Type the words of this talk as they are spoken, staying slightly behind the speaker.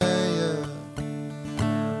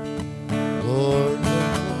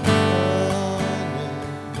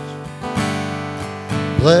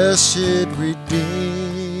blessed Redeemer,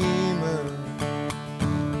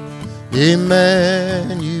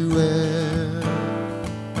 Emmanuel,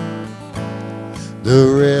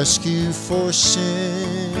 the rescue for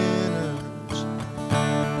sinners,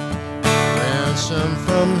 ransom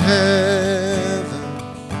from heaven,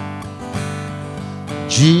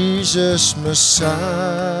 Jesus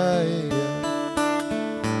Messiah,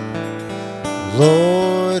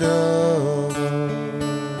 Lord of all.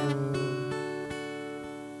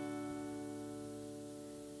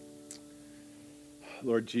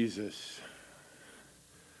 Lord Jesus,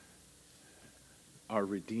 our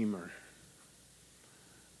Redeemer,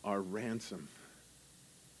 our ransom.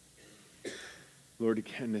 Lord,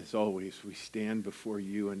 again, as always, we stand before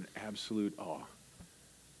you in absolute awe.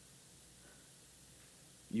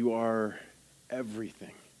 You are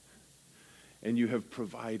everything, and you have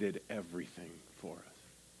provided everything for us.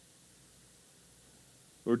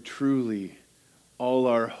 Lord, truly, all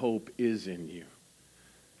our hope is in you.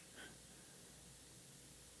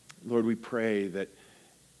 Lord, we pray that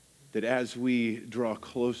as we draw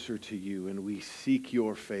closer to you and we seek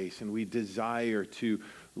your face and we desire to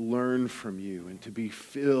learn from you and to be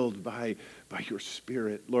filled by your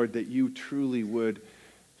Spirit, Lord, that you truly would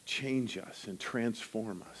change us and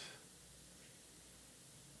transform us.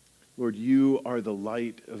 Lord, you are the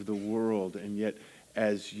light of the world, and yet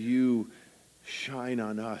as you shine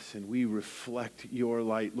on us and we reflect your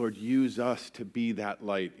light, Lord, use us to be that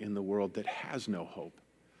light in the world that has no hope.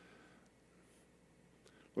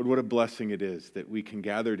 Lord, what a blessing it is that we can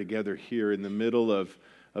gather together here in the middle of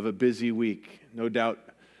a busy week. No doubt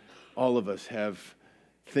all of us have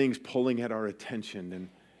things pulling at our attention. And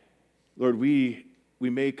Lord, we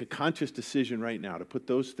make a conscious decision right now to put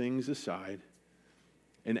those things aside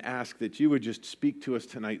and ask that you would just speak to us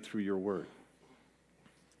tonight through your word.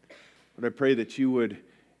 Lord, I pray that you would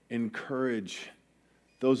encourage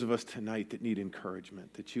those of us tonight that need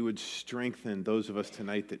encouragement, that you would strengthen those of us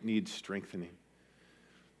tonight that need strengthening.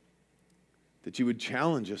 That you would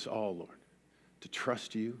challenge us all, Lord, to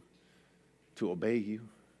trust you, to obey you,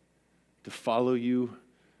 to follow you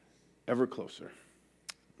ever closer.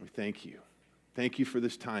 We thank you. Thank you for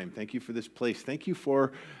this time. Thank you for this place. Thank you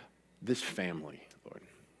for this family, Lord.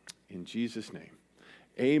 In Jesus' name,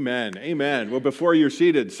 amen. Amen. Well, before you're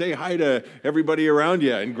seated, say hi to everybody around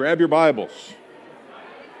you and grab your Bibles.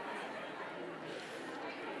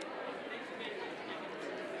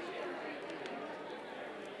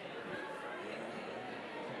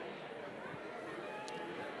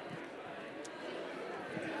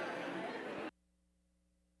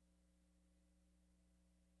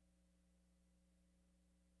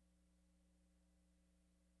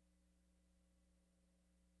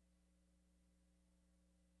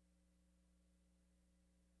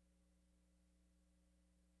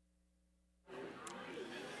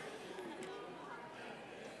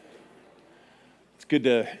 Good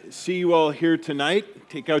to see you all here tonight.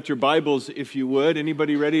 Take out your Bibles if you would.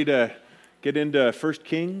 Anybody ready to get into 1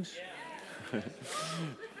 Kings? Yeah.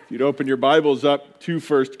 If you'd open your Bibles up to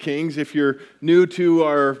 1 Kings. If you're new to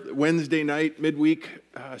our Wednesday night midweek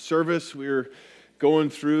service, we're going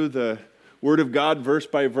through the Word of God verse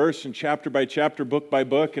by verse and chapter by chapter, book by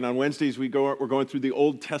book. And on Wednesdays we're going through the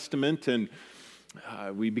Old Testament, and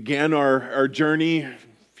we began our journey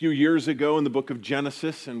few years ago in the book of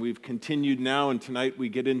Genesis, and we've continued now, and tonight we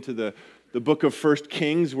get into the book of 1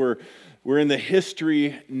 Kings. We're in the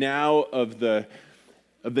history now of the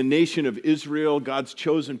nation of Israel, God's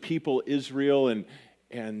chosen people, Israel,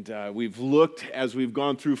 and we've looked as we've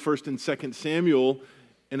gone through 1 and 2 Samuel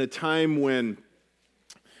in a time when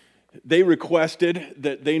they requested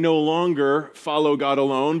that they no longer follow God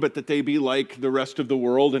alone, but that they be like the rest of the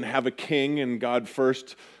world and have a king, and God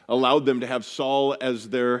first allowed them to have Saul as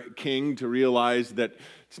their king, to realize that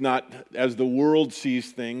it's not as the world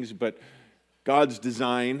sees things, but God's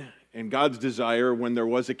design and God's desire when there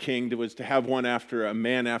was a king was to have a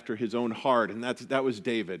man after his own heart, and that was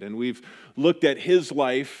David. And we've looked at his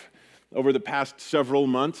life over the past several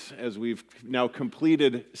months as we've now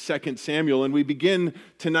completed 2 Samuel, and we begin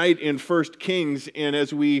tonight in 1 Kings, and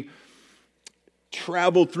as we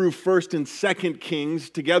traveled through 1 and 2 Kings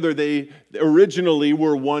together, they originally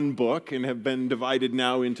were one book and have been divided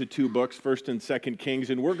now into two books, 1 and 2 Kings,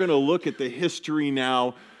 and we're going to look at the history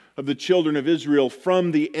now of the children of Israel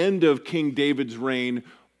from the end of King David's reign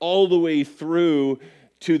all the way through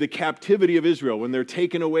to the captivity of Israel, when they're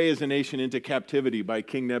taken away as a nation into captivity by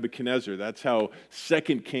King Nebuchadnezzar. That's how 2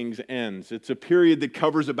 Kings ends. It's a period that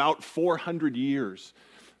covers about 400 years.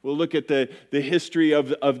 We'll look at the history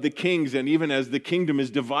of the kings, and even as the kingdom is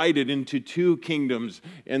divided into two kingdoms,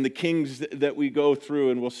 and the kings that we go through,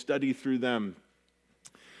 and we'll study through them.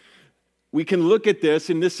 we can look at this,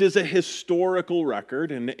 and this is a historical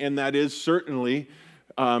record, and that is certainly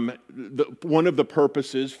one of the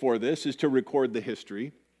purposes for this is to record the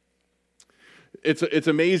history. It's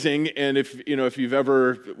amazing, and if you've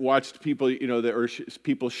ever watched people,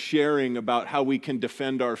 people sharing about how we can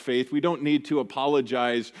defend our faith, we don't need to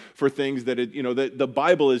apologize for things that the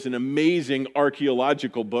Bible is an amazing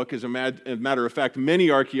archaeological book. As a matter of fact, many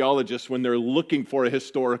archaeologists, when they're looking for a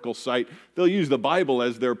historical site, they'll use the Bible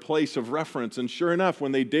as their place of reference. And sure enough,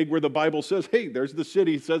 when they dig where the Bible says, "Hey, there's the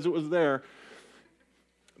city," it says it was there.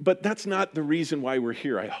 But that's not the reason why we're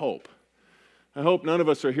here, I hope. I hope none of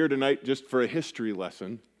us are here tonight just for a history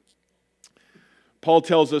lesson. Paul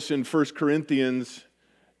tells us in 1 Corinthians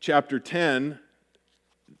chapter 10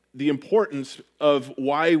 the importance of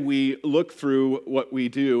why we look through what we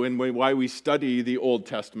do and why we study the Old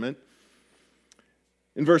Testament.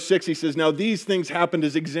 In verse 6 he says, "Now these things happened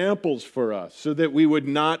as examples for us, so that we would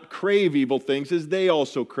not crave evil things as they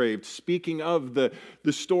also craved." Speaking of the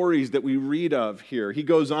stories that we read of here, he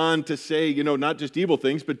goes on to say, not just evil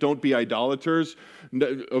things, but don't be idolaters,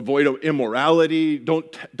 avoid immorality,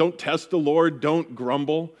 don't test the Lord, don't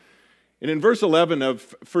grumble. And in verse 11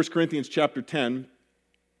 of 1 Corinthians chapter 10,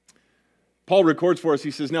 Paul records for us,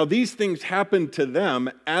 he says, "Now these things happened to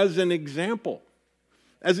them as an example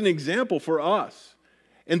for us.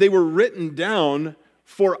 And they were written down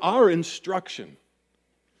for our instruction,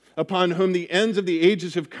 upon whom the ends of the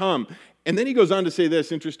ages have come." And then he goes on to say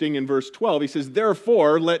this, interesting, in verse 12. He says,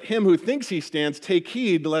 "Therefore, let him who thinks he stands take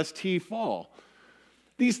heed lest he fall."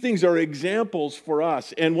 These things are examples for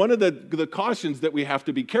us. And one of the cautions that we have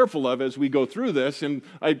to be careful of as we go through this, and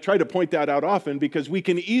I try to point that out often, because we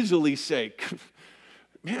can easily say,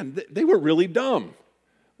 man, they were really dumb.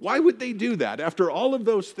 Why would they do that after all of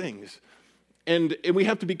those things? And we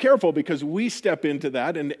have to be careful because we step into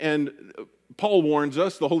that, and Paul warns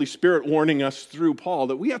us, the Holy Spirit warning us through Paul,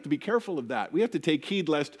 that we have to be careful of that. We have to take heed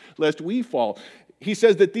lest we fall. He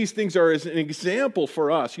says that these things are as an example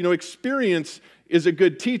for us. Experience is a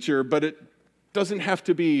good teacher, but it doesn't have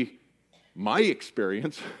to be my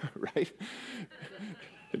experience, right?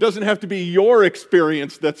 It doesn't have to be your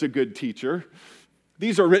experience that's a good teacher.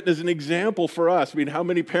 These are written as an example for us. I mean, how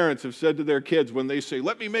many parents have said to their kids when they say,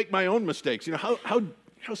 "Let me make my own mistakes"? How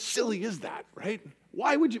silly is that, right?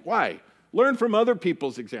 Why? Learn from other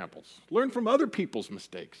people's examples. Learn from other people's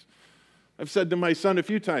mistakes. I've said to my son a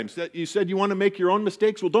few times that you said you want to make your own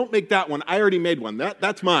mistakes. Well, don't make that one. I already made one.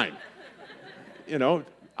 That's mine.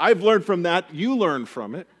 I've learned from that. You learn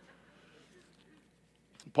from it.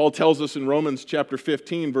 Paul tells us in Romans chapter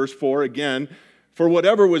 15, verse 4 again, "For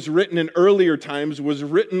whatever was written in earlier times was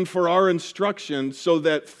written for our instruction, so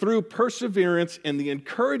that through perseverance and the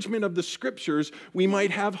encouragement of the Scriptures we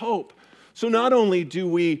might have hope." So not only do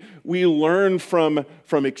we learn from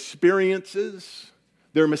experiences,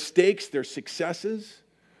 their mistakes, their successes,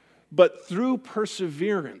 but through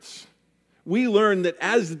perseverance, we learn that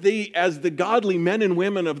as the godly men and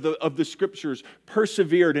women of the Scriptures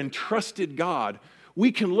persevered and trusted God, we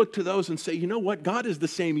can look to those and say, you know what? God is the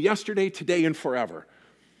same yesterday, today, and forever.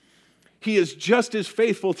 He is just as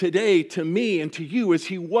faithful today to me and to you as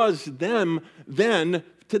he was then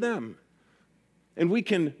to them. And we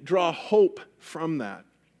can draw hope from that.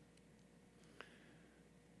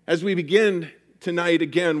 As we begin tonight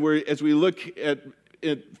again, as we look at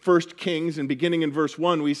 1 Kings and beginning in verse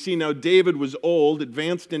 1, we see now David was old,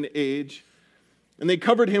 advanced in age, and they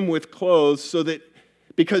covered him with clothes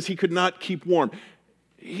because he could not keep warm.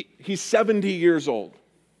 He's 70 years old.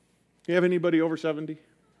 You have anybody over 70?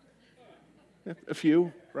 A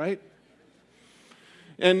few, right?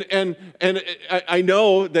 And I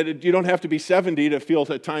know that you don't have to be 70 to feel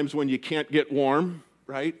at times when you can't get warm,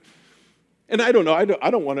 right? And I don't know. I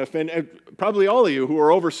don't want to offend. Probably all of you who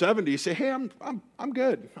are over 70 say, "Hey, I'm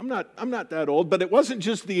good. I'm not that old." But it wasn't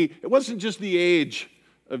just the age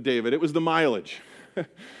of David. It was the mileage.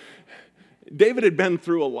 David had been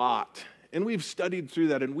through a lot. And we've studied through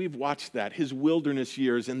that, and we've watched that, his wilderness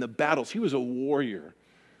years and the battles. He was a warrior.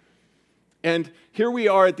 And here we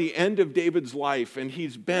are at the end of David's life, and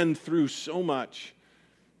he's been through so much.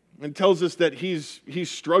 And tells us that he's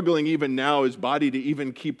struggling even now, his body to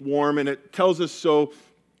even keep warm. And it tells us so,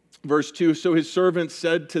 verse 2, "So his servants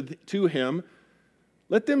said to him,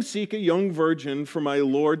 'Let them seek a young virgin for my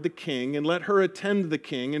lord the king, and let her attend the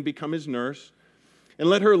king and become his nurse. And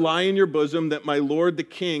let her lie in your bosom, that my lord the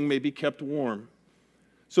king may be kept warm.'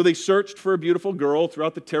 So they searched for a beautiful girl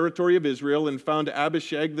throughout the territory of Israel and found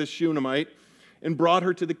Abishag the Shunammite and brought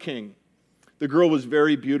her to the king. The girl was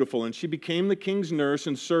very beautiful, and she became the king's nurse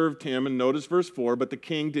and served him." And notice verse 4, "But the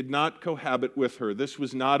king did not cohabit with her." This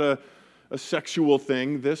was not a sexual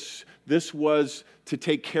thing. This was to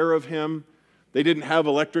take care of him. They didn't have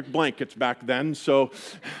electric blankets back then, so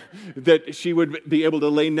that she would be able to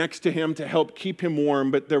lay next to him to help keep him warm,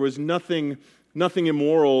 but there was nothing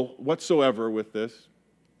immoral whatsoever with this.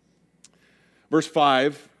 Verse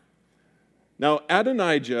 5, now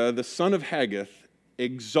Adonijah, the son of Haggith,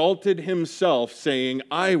 exalted himself, saying,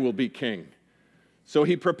 I will be king. So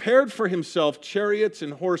he prepared for himself chariots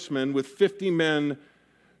and horsemen with 50 men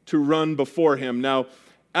to run before him. Now,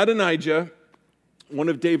 Adonijah, one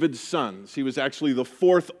of David's sons, he was actually the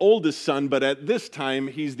fourth oldest son, but at this time,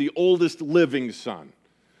 he's the oldest living son.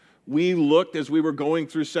 We looked, as we were going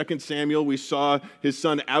through 2 Samuel, we saw his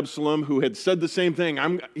son Absalom, who had said the same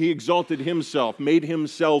thing. He exalted himself, made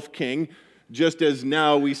himself king, just as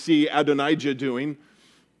now we see Adonijah doing.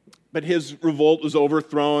 But his revolt was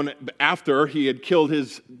overthrown after he had killed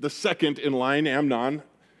the second in line, Amnon.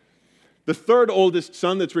 The third oldest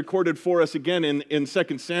son that's recorded for us again in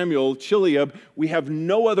 2 Samuel, Chileab, we have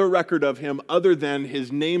no other record of him other than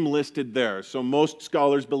his name listed there. So most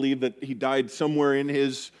scholars believe that he died somewhere in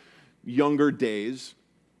his younger days.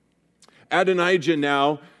 Adonijah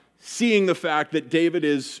now, seeing the fact that David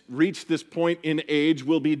has reached this point in age,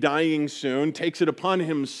 will be dying soon, takes it upon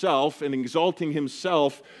himself and exalting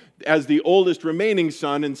himself as the oldest remaining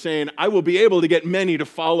son and saying, I will be able to get many to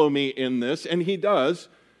follow me in this, and he does.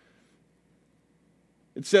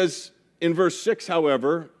 It says in verse 6,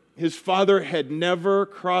 however, his father had never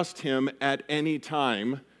crossed him at any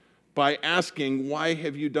time by asking, why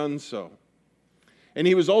have you done so? And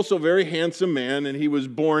he was also a very handsome man, and he was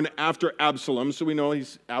born after Absalom, so we know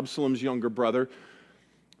he's Absalom's younger brother.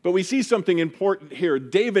 But we see something important here.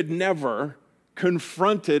 David never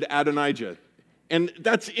confronted Adonijah. And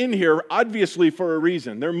that's in here, obviously, for a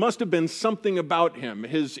reason. There must have been something about him,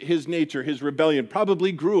 his nature, his rebellion.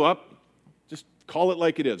 Probably grew up, just call it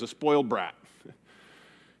like it is, a spoiled brat.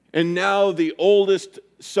 And now the oldest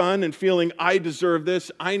son and feeling, I deserve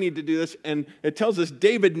this, I need to do this. And it tells us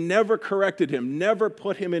David never corrected him, never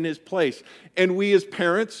put him in his place. And we as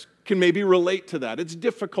parents can maybe relate to that. It's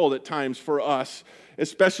difficult at times for us,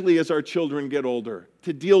 especially as our children get older,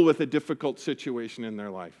 to deal with a difficult situation in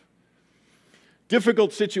their life.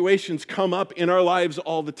 Difficult situations come up in our lives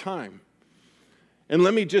all the time. And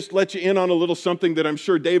let me just let you in on a little something that I'm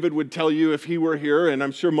sure David would tell you if he were here, and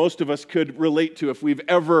I'm sure most of us could relate to if we've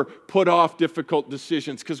ever put off difficult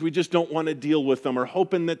decisions because we just don't want to deal with them or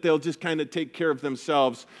hoping that they'll just kind of take care of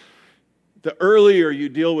themselves. The earlier you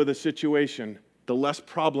deal with a situation, the less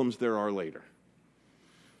problems there are later.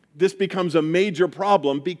 This becomes a major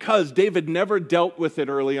problem because David never dealt with it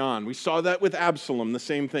early on. We saw that with Absalom, the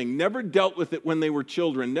same thing. Never dealt with it when they were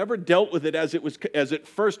children. Never dealt with it as it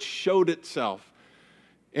first showed itself.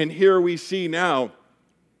 And here we see now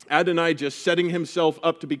Adonijah setting himself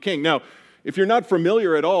up to be king. Now, if you're not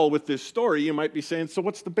familiar at all with this story, you might be saying, so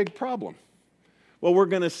what's the big problem? Well, we're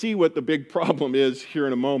going to see what the big problem is here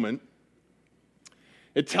in a moment.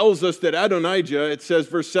 It tells us that Adonijah, it says,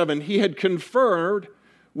 verse 7, he had conferred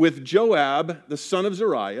with Joab, the son of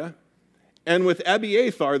Zeruiah, and with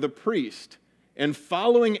Abiathar, the priest. And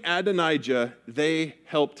following Adonijah, they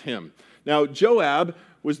helped him. Now, Joab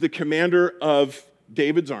was the commander of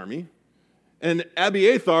David's army, and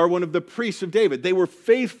Abiathar, one of the priests of David. They were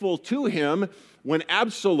faithful to him when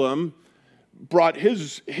Absalom brought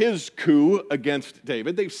his coup against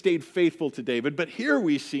David. They've stayed faithful to David, but here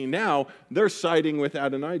we see now they're siding with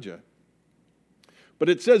Adonijah. But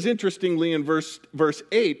it says, interestingly, in verse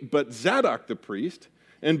 8, but Zadok the priest,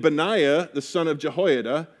 and Benaiah the son of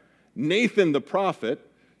Jehoiada, Nathan the prophet,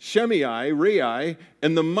 Shimei, Rei,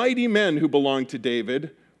 and the mighty men who belonged to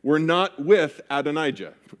David were not with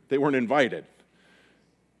Adonijah. They weren't invited.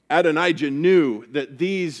 Adonijah knew that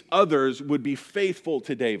these others would be faithful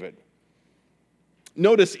to David.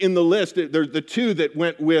 Notice in the list, the two that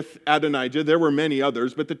went with Adonijah, there were many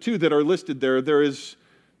others, but the two that are listed there's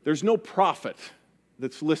no prophet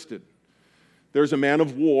that's listed. There's a man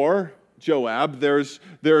of war, Joab. There's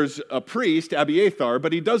a priest, Abiathar,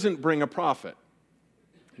 but he doesn't bring a prophet.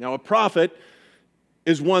 Now, a prophet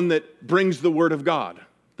is one that brings the word of God,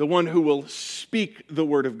 the one who will speak the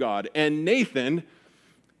word of God. And Nathan,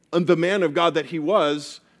 the man of God that he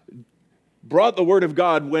was, brought the word of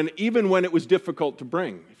God even when it was difficult to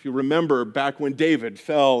bring. If you remember back when David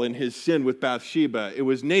fell in his sin with Bathsheba, it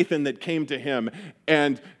was Nathan that came to him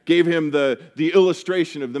and gave him the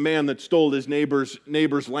illustration of the man that stole his neighbor's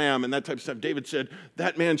lamb and that type of stuff. David said,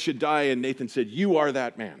 that man should die, and Nathan said, you are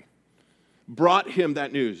that man. Brought him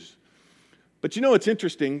that news. But you know what's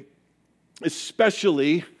interesting?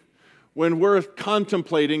 Especially when we're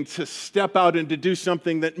contemplating to step out and to do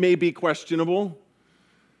something that may be questionable,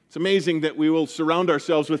 It's amazing that we will surround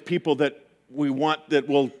ourselves with people that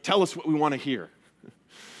will tell us what we want to hear.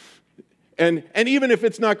 And even if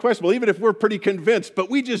it's not questionable, even if we're pretty convinced, but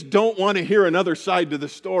we just don't want to hear another side to the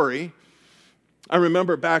story. I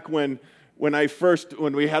remember back when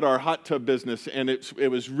we had our hot tub business, and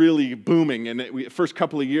it was really booming, and first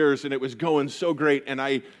couple of years, and it was going so great, and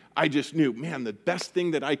I just knew, man, the best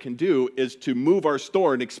thing that I can do is to move our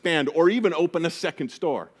store and expand, or even open a second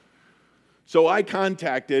store. So I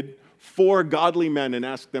contacted 4 godly men and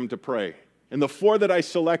asked them to pray. And the 4 that I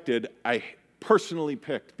selected, I personally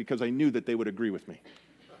picked because I knew that they would agree with me.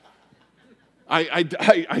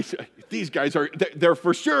 These guys they're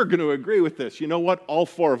for sure going to agree with this. You know what? All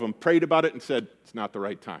 4 of them prayed about it and said, it's not the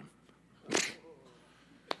right time.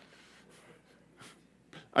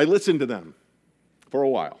 I listened to them for a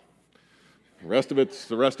while. The rest of it's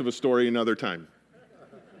the rest of a story another time.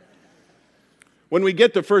 When we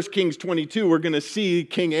get to 1 Kings 22, we're going to see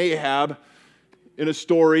King Ahab in a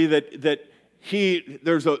story that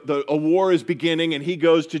a war is beginning, and he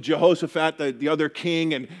goes to Jehoshaphat, the other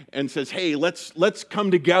king, and says, hey, let's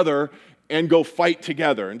come together and go fight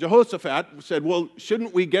together. And Jehoshaphat said, well,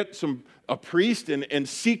 shouldn't we get a priest and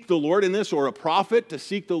seek the Lord in this, or a prophet to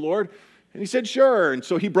seek the Lord? And he said, sure. And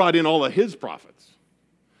so he brought in all of his prophets.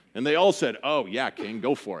 And they all said, oh, yeah, king,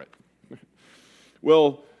 go for it.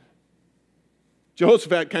 Well,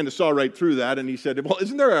 Jehoshaphat kind of saw right through that, and he said, well,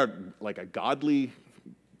 isn't there a godly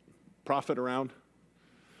prophet around?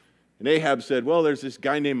 And Ahab said, well, there's this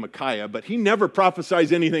guy named Micaiah, but he never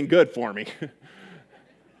prophesies anything good for me.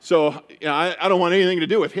 So I don't want anything to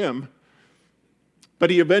do with him.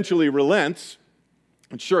 But he eventually relents.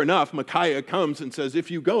 And sure enough, Micaiah comes and says,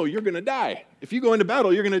 if you go, you're going to die. If you go into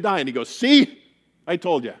battle, you're going to die. And he goes, see, I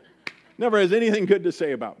told you. Never has anything good to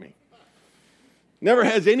say about me. Never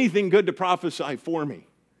has anything good to prophesy for me.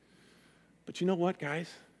 But you know what,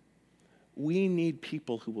 guys? We need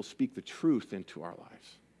people who will speak the truth into our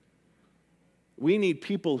lives. We need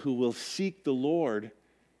people who will seek the Lord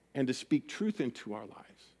and to speak truth into our lives.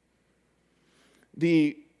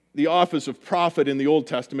 The office of prophet in the Old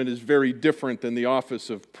Testament is very different than the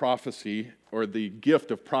office of prophecy or the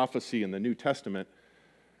gift of prophecy in the New Testament.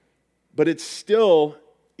 But it's still,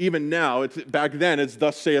 even now, back then, it's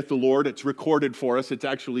thus saith the Lord. It's recorded for us. It's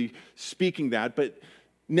actually speaking that. But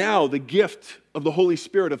now the gift of the Holy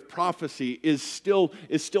Spirit of prophecy is still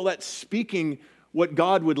that speaking what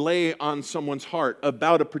God would lay on someone's heart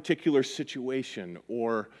about a particular situation,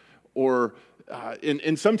 or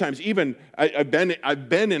sometimes even I've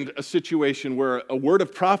been in a situation where a word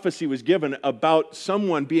of prophecy was given about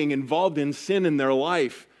someone being involved in sin in their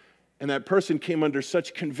life, and that person came under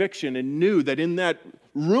such conviction and knew that in that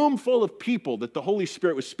room full of people that the Holy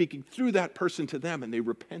Spirit was speaking through that person to them, and they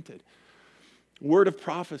repented. Word of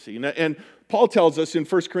prophecy. And Paul tells us in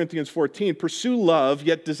 1 Corinthians 14, pursue love,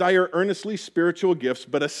 yet desire earnestly spiritual gifts,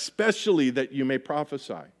 but especially that you may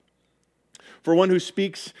prophesy. For one who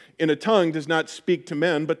speaks in a tongue does not speak to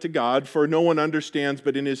men, but to God, for no one understands,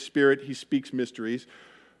 but in his spirit he speaks mysteries.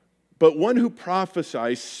 But one who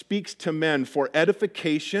prophesies speaks to men for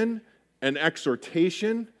edification and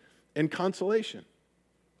exhortation and consolation.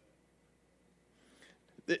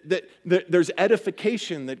 There's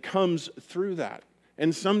edification that comes through that.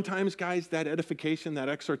 And sometimes, guys, that edification, that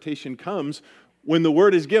exhortation comes when the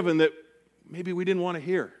word is given that maybe we didn't want to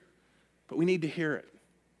hear, but we need to hear it.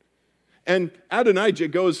 And Adonijah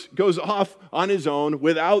goes off on his own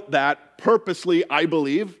without that, purposely, I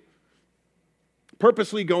believe,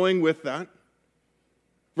 purposely going with that.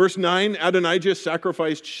 Verse 9, Adonijah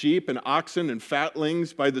sacrificed sheep and oxen and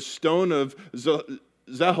fatlings by the stone of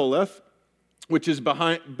Zeholeth, which is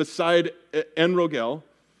beside En-Rogel.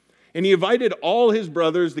 And he invited all his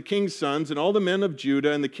brothers, the king's sons, and all the men of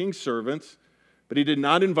Judah and the king's servants. But he did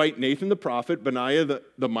not invite Nathan the prophet, Benaiah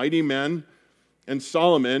the mighty men, and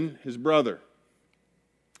Solomon his brother.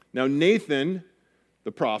 Now Nathan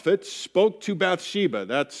the prophet spoke to Bathsheba.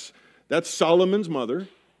 That's Solomon's mother,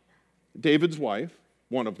 David's wife,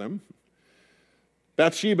 one of them.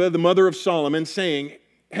 Bathsheba, the mother of Solomon, saying,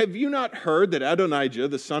 have you not heard that Adonijah,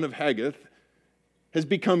 the son of Haggith, has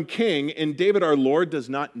become king, and David our Lord does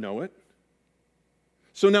not know it?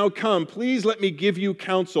 So now come, please let me give you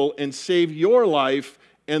counsel and save your life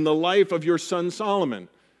and the life of your son Solomon.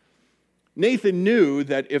 Nathan knew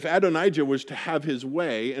that if Adonijah was to have his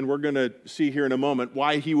way, and we're going to see here in a moment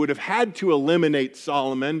why he would have had to eliminate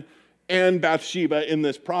Solomon and Bathsheba in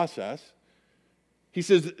this process. He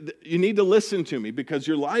says, you need to listen to me because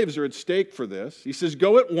your lives are at stake for this. He says,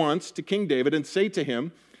 go at once to King David and say to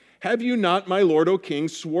him, have you not, my lord, O king,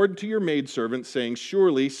 sworn to your maidservant, saying,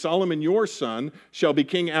 surely Solomon your son shall be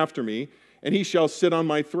king after me, and he shall sit on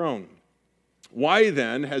my throne. Why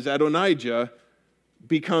then has Adonijah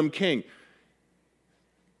become king?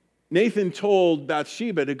 Nathan told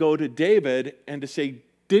Bathsheba to go to David and to say,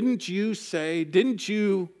 didn't you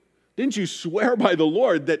swear by the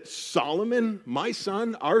Lord that Solomon, my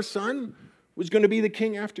son, our son, was going to be the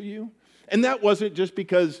king after you? And that wasn't just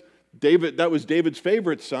because that was David's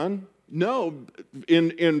favorite son. No,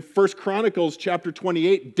 in 1 Chronicles chapter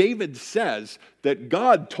 28, David says that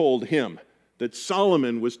God told him that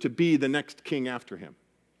Solomon was to be the next king after him.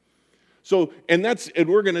 So, and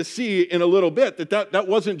we're going to see in a little bit that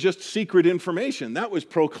wasn't just secret information. That was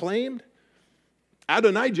proclaimed.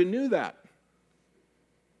 Adonijah knew that.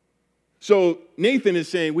 So Nathan is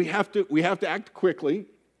saying we have to act quickly.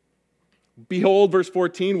 Behold, verse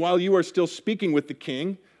 14, while you are still speaking with the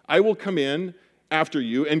king, I will come in after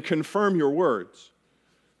you and confirm your words.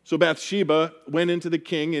 So Bathsheba went into the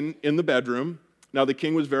king in the bedroom. Now the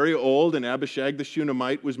king was very old, and Abishag the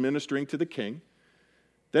Shunammite was ministering to the king.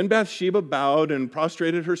 Then Bathsheba bowed and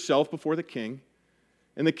prostrated herself before the king.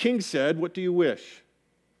 And the king said, what do you wish?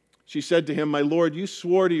 She said to him, my lord, you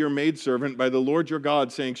swore to your maidservant by the Lord your God,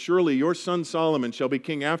 saying, surely your son Solomon shall be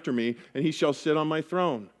king after me, and he shall sit on my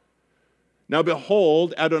throne. Now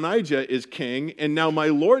behold, Adonijah is king, and now my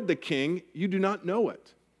lord the king, you do not know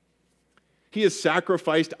it. He has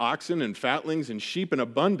sacrificed oxen and fatlings and sheep in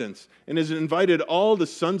abundance, and has invited all the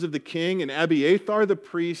sons of the king, and Abiathar the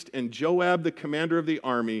priest, and Joab the commander of the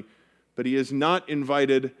army, but he has not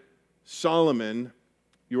invited Solomon,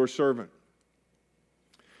 your servant.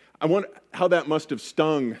 I wonder how that must have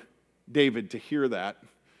stung David to hear that.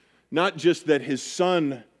 Not just that his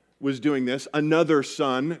son was doing this, another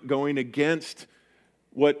son going against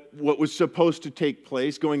what was supposed to take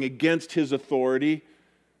place, going against his authority,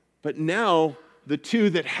 but now the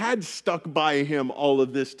two that had stuck by him all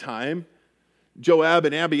of this time, Joab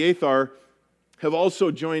and Abiathar, have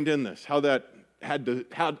also joined in this, how that had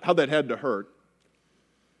to hurt.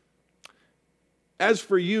 As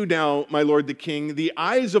for you now, my lord the king, the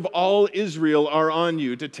eyes of all Israel are on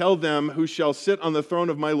you to tell them who shall sit on the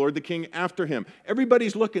throne of my lord the king after him.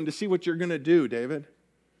 Everybody's looking to see what you're going to do, David.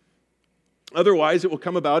 Otherwise, it will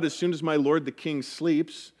come about as soon as my lord the king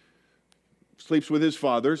sleeps with his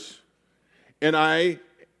fathers, and I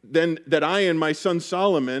and my son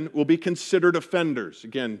Solomon will be considered offenders.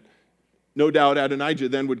 Again, no doubt Adonijah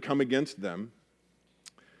then would come against them.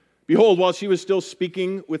 Behold, while she was still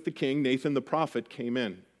speaking with the king, Nathan the prophet came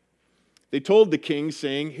in. They told the king,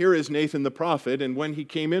 saying, here is Nathan the prophet. And when he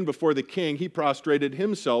came in before the king, he prostrated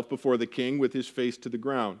himself before the king with his face to the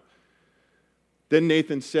ground. Then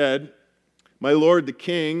Nathan said, my lord the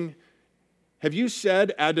king, have you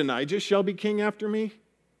said Adonijah shall be king after me,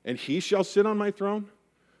 and he shall sit on my throne?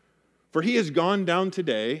 For he has gone down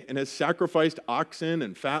today and has sacrificed oxen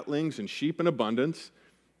and fatlings and sheep in abundance,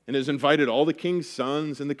 and has invited all the king's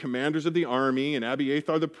sons and the commanders of the army and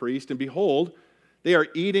Abiathar the priest, and behold, they are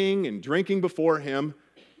eating and drinking before him,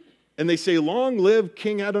 and they say, long live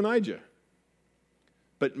King Adonijah.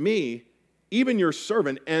 But me, even your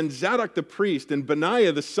servant, and Zadok the priest, and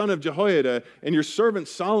Benaiah the son of Jehoiada, and your servant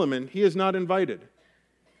Solomon, he has not invited.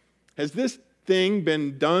 Has this thing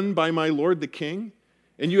been done by my lord the king?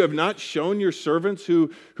 And you have not shown your servants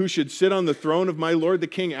who should sit on the throne of my lord the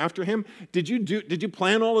king after him? Did you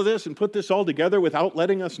plan all of this and put this all together without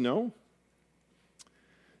letting us know?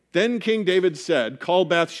 Then King David said, call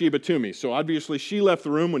Bathsheba to me. So obviously she left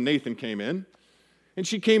the room when Nathan came in. And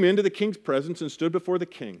she came into the king's presence and stood before the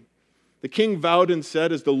king. The king vowed and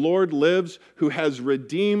said, as the Lord lives, who has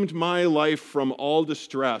redeemed my life from all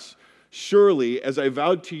distress, surely as I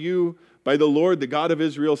vowed to you by the Lord, the God of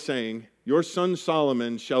Israel, saying, your son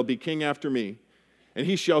Solomon shall be king after me, and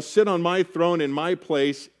he shall sit on my throne in my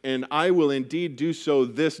place, and I will indeed do so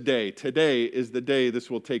this day. Today is the day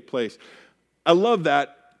this will take place. I love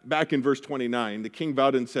that. Back in verse 29, the king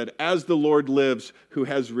vowed and said, as the Lord lives, who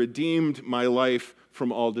has redeemed my life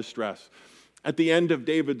from all distress. At the end of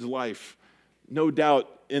David's life, no doubt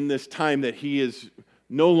in this time that he is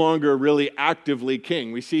no longer really actively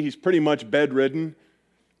king. We see he's pretty much bedridden,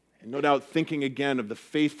 and no doubt thinking again of the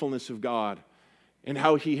faithfulness of God and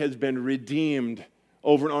how he has been redeemed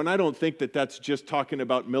over and over. And I don't think that that's just talking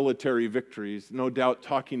about military victories. No doubt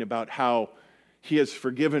talking about how he has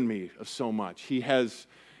forgiven me of so much. He has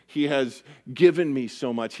given me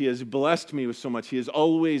so much. He has blessed me with so much. He has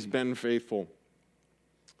always been faithful.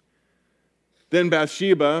 Then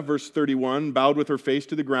Bathsheba, verse 31, bowed with her face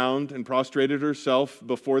to the ground and prostrated herself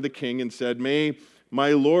before the king and said, may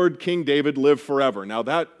my lord King David live forever. Now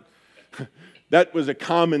that was a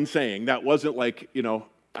common saying. That wasn't like,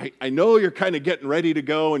 I know you're kind of getting ready to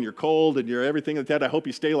go and you're cold and you're everything like that. I hope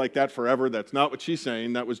you stay like that forever. That's not what she's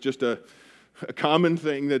saying. That was just a common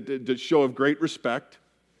thing that show of great respect.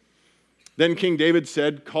 Then King David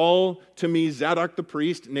said, call to me Zadok the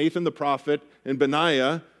priest, Nathan the prophet, and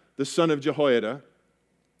Benaiah the son of Jehoiada.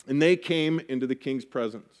 And they came into the king's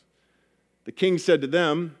presence. The king said to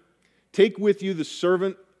them, take with you the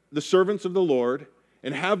servants of the Lord,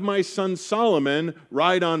 and have my son Solomon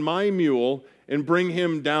ride on my mule and bring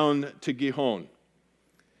him down to Gihon.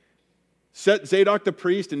 Set Zadok the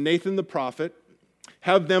priest and Nathan the prophet,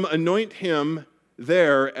 have them anoint him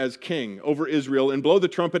there as king over Israel, and blow the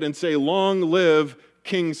trumpet and say, long live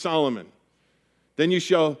King Solomon. Then you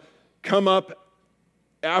shall come up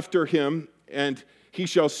after him, and he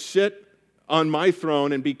shall sit on my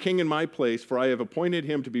throne and be king in my place, for I have appointed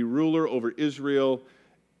him to be ruler over Israel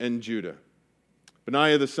and Judah.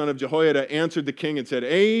 Benaiah the son of Jehoiada answered the king and said,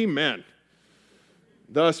 amen.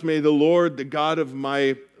 Thus may the Lord, the God of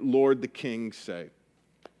my Lord the king, say.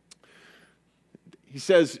 He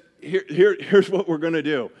says, here's what we're going to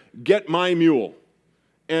do. Get my mule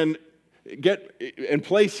and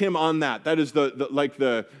place him on that. That is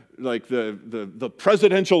the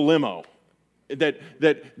presidential limo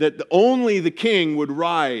that only the king would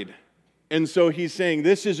ride. And so he's saying,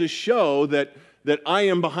 this is a show that I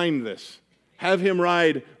am behind this. Have him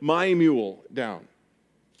ride my mule down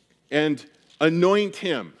and anoint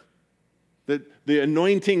him, the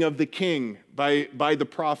anointing of the king by the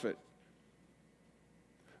prophet.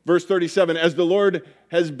 Verse 37, as the Lord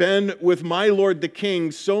has been with my Lord the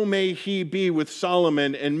king, so may he be with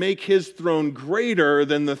Solomon, and make his throne greater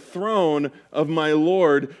than the throne of my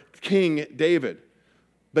Lord King David.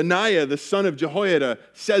 Benaiah, the son of Jehoiada,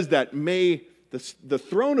 says that, may the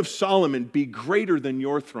throne of Solomon be greater than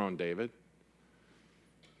your throne, David.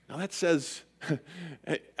 Now that says,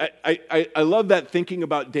 I love that, thinking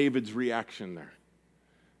about David's reaction there.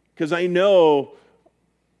 Because I know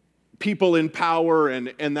people in power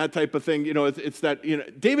and that type of thing, it's that,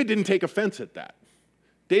 David didn't take offense at that.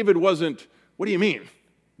 David wasn't, what do you mean,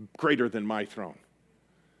 greater than my throne?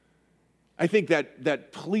 I think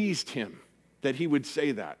that pleased him that he would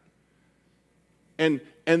say that. And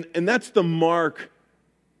that's the mark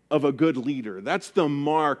of a good leader. That's the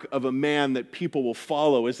mark of a man that people will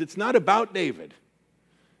follow. It's not about David.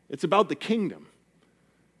 It's about the kingdom.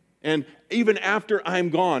 And even after I'm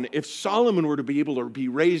gone, if Solomon were to be able to be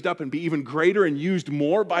raised up and be even greater and used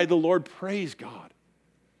more by the Lord, praise God.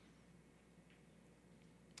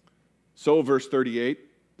 So, verse 38,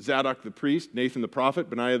 Zadok the priest, Nathan the prophet,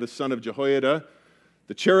 Benaiah the son of Jehoiada,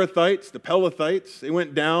 the Cherethites, the Pelethites, they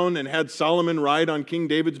went down and had Solomon ride on King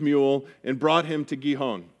David's mule and brought him to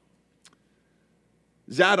Gihon.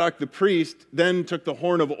 Zadok the priest then took the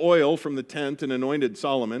horn of oil from the tent and anointed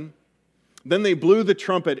Solomon. Then they blew the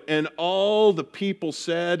trumpet, and all the people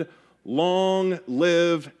said, long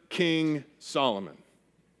live King Solomon.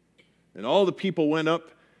 And all the people went up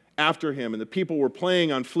after him, and the people were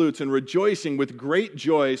playing on flutes and rejoicing with great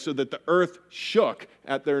joy, so that the earth shook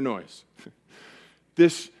at their noise.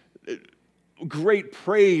 This great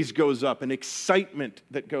praise goes up, and excitement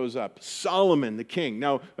that goes up. Solomon, the king.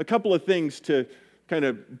 Now, a couple of things to kind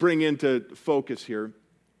of bring into focus here.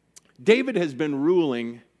 David has been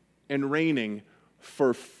ruling and reigning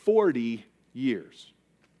for 40 years.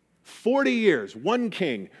 40 years, one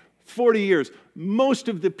king, 40 years. Most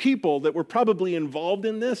of the people that were probably involved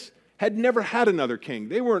in this had never had another king.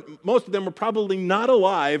 Most of them were probably not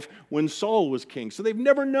alive when Saul was king, so they've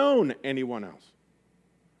never known anyone else.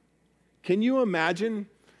 Can you imagine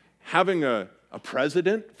having a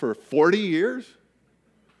president for 40 years?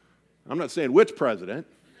 I'm not saying which president.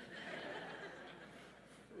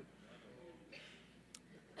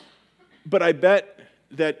 But I bet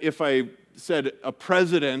that if I said a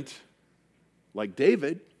president like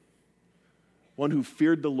David, one who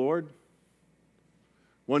feared the Lord,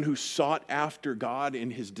 one who sought after God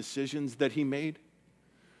in his decisions that he made,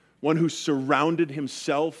 one who surrounded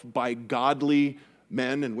himself by godly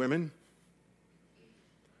men and women,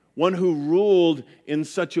 one who ruled in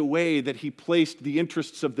such a way that he placed the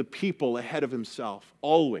interests of the people ahead of himself,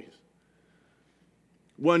 always.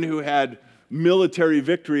 One who had military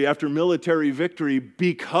victory after military victory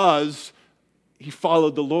because he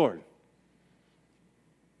followed the Lord.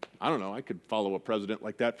 I don't know, I could follow a president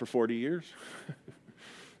like that for 40 years.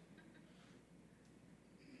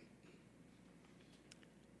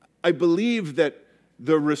 I believe that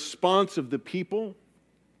the response of the people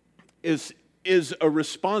is a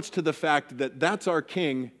response to the fact that that's our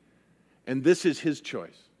king and this is his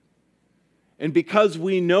choice. And because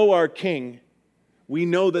we know our king, we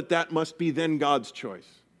know that that must be then God's choice.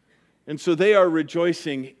 And so they are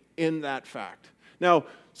rejoicing in that fact. Now,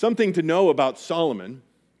 something to know about Solomon,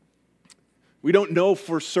 we don't know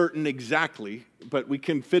for certain exactly, but we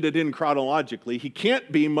can fit it in chronologically. He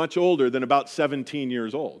can't be much older than about 17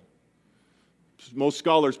 years old. Most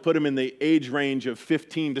scholars put him in the age range of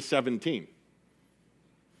 15 to 17.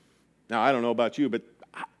 Now, I don't know about you, but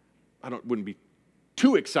I wouldn't be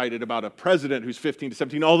too excited about a president who's 15 to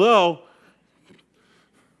 17, although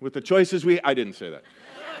with the choices I didn't say that.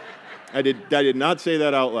 I did not say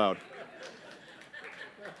that out loud.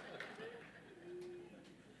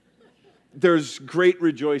 There's great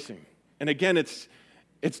rejoicing. And again, it's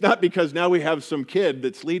not because now we have some kid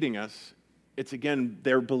that's leading us. It's again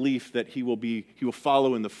their belief that he will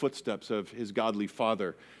follow in the footsteps of his godly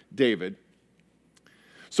father, David.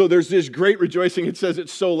 So there's this great rejoicing. It says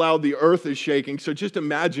it's so loud the earth is shaking. So just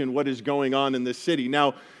imagine what is going on in this city.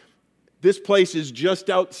 Now, this place is just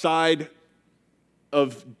outside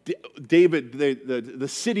of David, the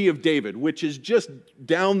city of David, which is just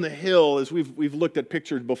down the hill, as we've looked at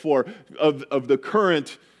pictures before, of the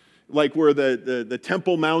current, like where the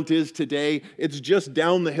Temple Mount is today. It's just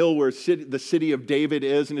down the hill where the city of David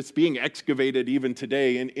is, and it's being excavated even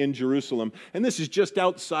today in Jerusalem. And this is just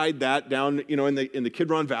outside that, down in the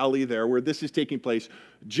Kidron Valley there, where this is taking place.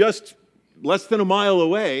 Just less than a mile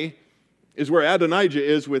away is where Adonijah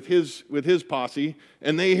is with his posse,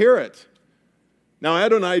 and they hear it. Now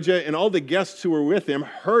Adonijah and all the guests who were with him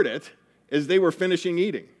heard it as they were finishing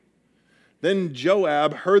eating. Then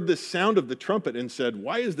Joab heard the sound of the trumpet and said,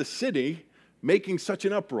 "Why is the city making such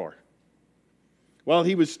an uproar?" While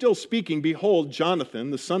he was still speaking, behold,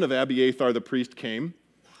 Jonathan, the son of Abiathar the priest, came.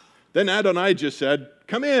 Then Adonijah said,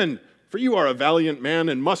 "Come in, for you are a valiant man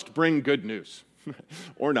and must bring good news."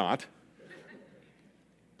 Or not.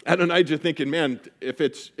 Adonijah thinking, man, if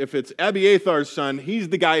it's Abiathar's son, he's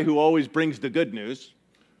the guy who always brings the good news.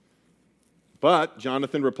 But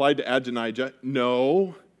Jonathan replied to Adonijah,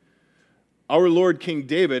 "No, our Lord King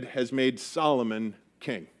David has made Solomon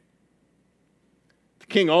king." The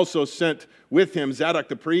king also sent with him Zadok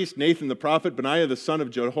the priest, Nathan the prophet, Benaiah the son of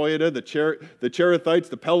Jehoiada, the Cherethites,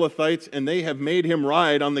 the Pelethites, and they have made him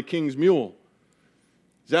ride on the king's mule.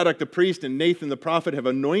 Zadok the priest and Nathan the prophet have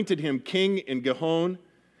anointed him king in Gihon,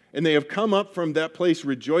 and they have come up from that place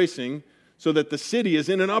rejoicing, so that the city is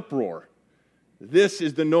in an uproar. This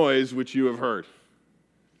is the noise which you have heard.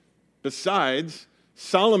 Besides,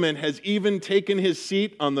 Solomon has even taken his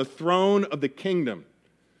seat on the throne of the kingdom.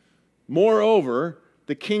 Moreover,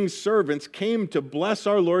 the king's servants came to bless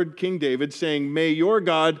our Lord King David, saying, "May your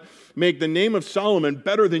God make the name of Solomon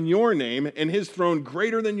better than your name, and his throne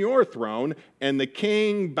greater than your throne." And the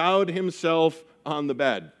king bowed himself on the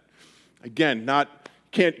bed. Again,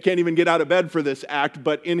 can't even get out of bed for this act,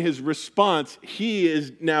 but in his response, he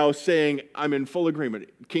is now saying, I'm in full agreement.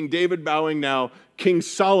 King David bowing now, King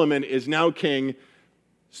Solomon is now king,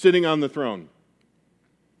 sitting on the throne.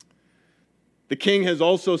 The king has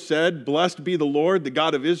also said, "Blessed be the Lord, the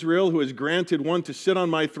God of Israel, who has granted one to sit on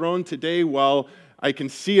my throne today while I can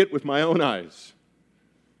see it with my own eyes."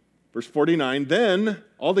 Verse 49, then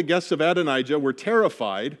all the guests of Adonijah were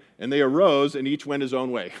terrified, and they arose, and each went his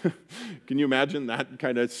own way. Can you imagine that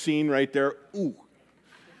kind of scene right there? Ooh.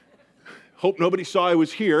 Hope nobody saw I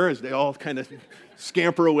was here, as they all kind of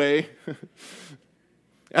scamper away.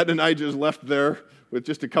 Adonijah is left there with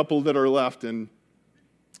just a couple that are left, and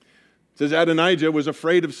it says Adonijah was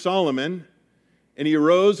afraid of Solomon, and he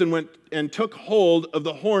arose and went and took hold of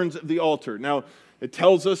the horns of the altar. Now, it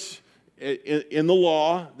tells us in the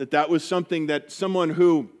law that was something that someone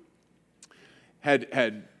who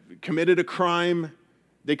had committed a crime,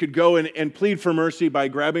 they could go and plead for mercy by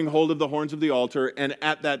grabbing hold of the horns of the altar, and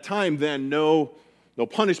at that time then no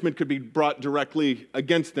punishment could be brought directly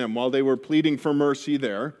against them while they were pleading for mercy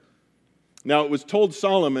there. Now it was told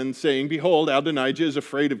Solomon, saying, "Behold, Adonijah is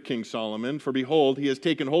afraid of King Solomon, for behold, he has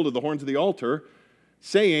taken hold of the horns of the altar,"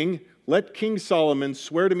 saying, "Let King Solomon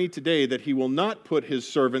swear to me today that he will not put his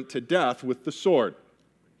servant to death with the sword."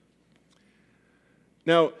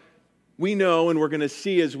 Now, we know, and we're going to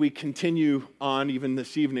see as we continue on, even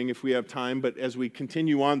this evening if we have time, but as we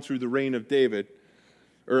continue on through the reign of David,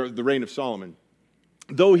 or the reign of Solomon,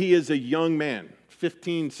 though he is a young man,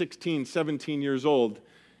 15, 16, 17 years old,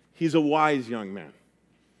 he's a wise young man.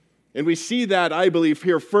 And we see that, I believe,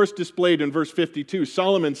 here first displayed in verse 52.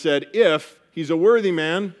 Solomon said, "If he's a worthy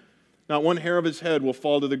man, not one hair of his head will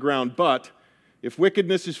fall to the ground, but if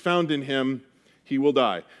wickedness is found in him, he will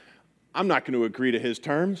die." I'm not going to agree to his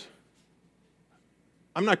terms.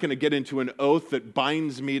 I'm not going to get into an oath that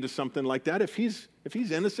binds me to something like that. If he's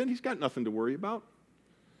innocent, he's got nothing to worry about.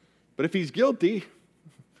 But if he's guilty,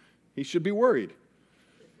 he should be worried.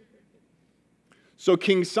 So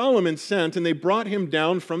King Solomon sent, and they brought him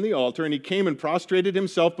down from the altar, and he came and prostrated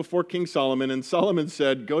himself before King Solomon, and Solomon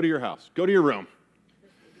said, "Go to your house, go to your room."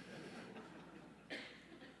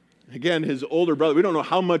 Again, his older brother, we don't know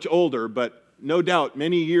how much older, but no doubt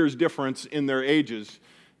many years difference in their ages.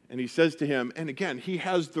 And he says to him, and again, he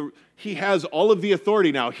has all of the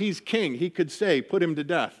authority now. He's king. He could say, put him to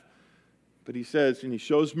death. But he says, and he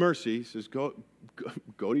shows mercy. He says, go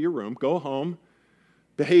to your room, go home,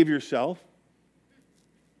 behave yourself.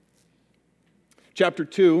 Chapter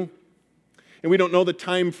 2, and we don't know the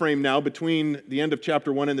time frame now between the end of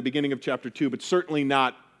chapter 1 and the beginning of chapter 2, but certainly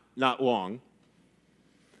not long.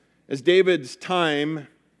 As David's time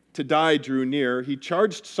to die drew near, he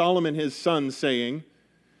charged Solomon his son, saying,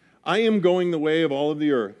 "I am going the way of all of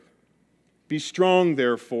the earth. Be strong,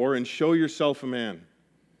 therefore, and show yourself a man.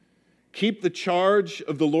 Keep the charge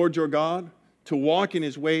of the Lord your God, to walk in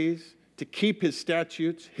his ways, to keep his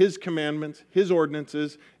statutes, his commandments, his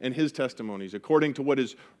ordinances, and his testimonies, according to what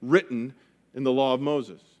is written in the law of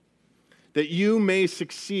Moses, that you may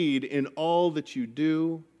succeed in all that you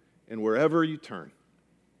do and wherever you turn."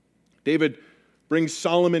 David brings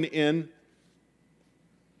Solomon in,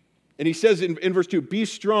 and he says in verse 2, "Be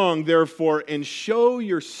strong, therefore, and show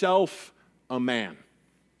yourself a man."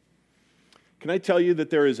 Can I tell you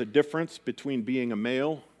that there is a difference between being a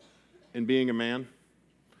male and being a man?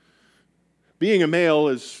 Being a male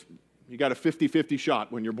is, you got a 50-50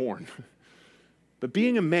 shot when you're born. But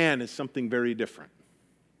being a man is something very different.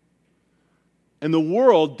 And the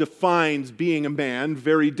world defines being a man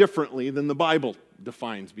very differently than the Bible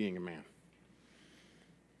defines being a man.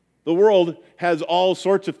 The world has all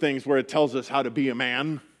sorts of things where it tells us how to be a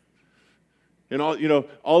man. And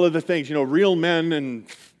all of the things, real men and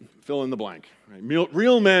fill in the blank. Right?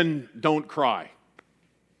 Real men don't cry.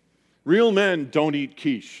 Real men don't eat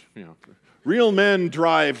quiche. Real men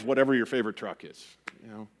drive whatever your favorite truck is.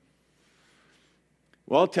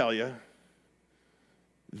 Well, I'll tell you,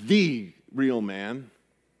 the real man,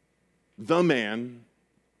 the man,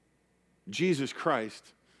 Jesus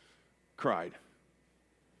Christ, cried.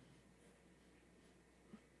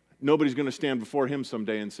 Nobody's going to stand before him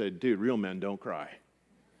someday and say, "Dude, real men don't cry."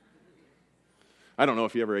 I don't know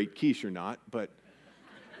if you ever ate quiche or not, but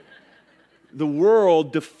the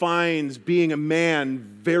world defines being a man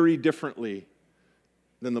very differently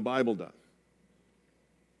than the Bible does.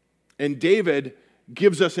 And David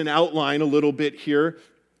gives us an outline a little bit here,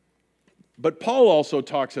 but Paul also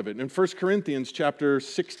talks of it. In 1 Corinthians chapter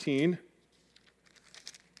 16,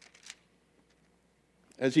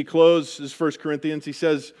 as he closes 1 Corinthians, he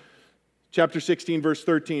says, chapter 16, verse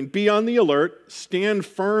 13, "Be on the alert, stand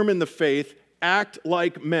firm in the faith, act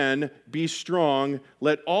like men, be strong,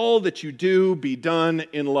 let all that you do be done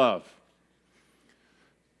in love."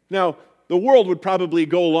 Now, the world would probably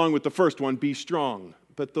go along with the first one, be strong,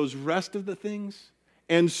 but those rest of the things,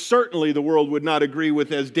 and certainly the world would not agree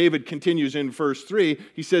with, as David continues in verse 3,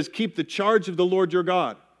 he says, "Keep the charge of the Lord your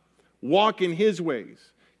God, walk in his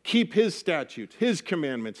ways, keep his statutes, his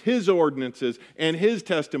commandments, his ordinances, and his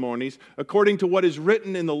testimonies, according to what is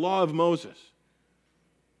written in the law of Moses."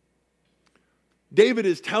 David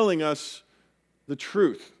is telling us the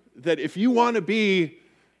truth, that if you want to be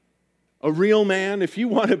a real man, if you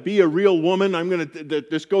want to be a real woman,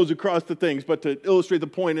 this goes across the things, but to illustrate the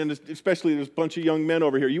point, and especially there's a bunch of young men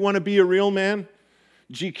over here, you want to be a real man?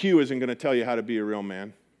 GQ isn't going to tell you how to be a real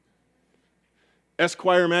man.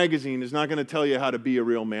 Esquire magazine is not going to tell you how to be a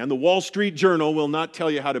real man. The Wall Street Journal will not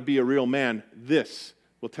tell you how to be a real man. This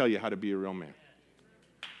will tell you how to be a real man.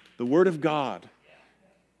 The Word of God.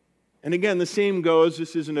 And again, the same goes,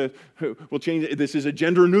 this is a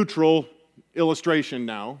gender-neutral illustration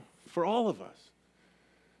now for all of us.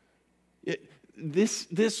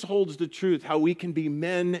 This holds the truth, how we can be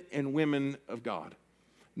men and women of God.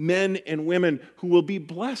 Men and women who will be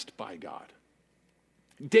blessed by God.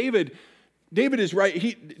 David is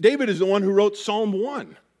right. David is the one who wrote Psalm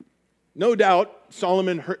 1. No doubt,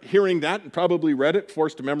 Solomon hearing that and probably read it,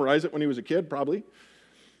 forced to memorize it when he was a kid, probably.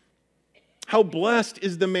 How blessed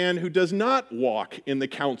is the man who does not walk in the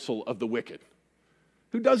counsel of the wicked,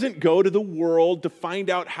 who doesn't go to the world to find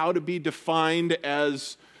out how to be defined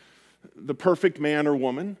as the perfect man or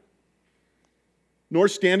woman, nor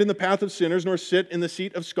stand in the path of sinners, nor sit in the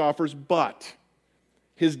seat of scoffers, but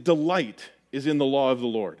his delight is in the law of the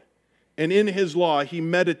Lord. And in his law he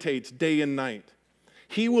meditates day and night.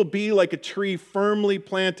 He will be like a tree firmly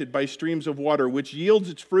planted by streams of water, which yields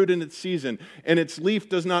its fruit in its season, and its leaf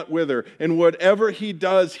does not wither, and whatever he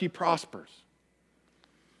does, he prospers.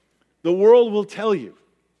 The world will tell you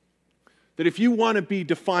That if you want to be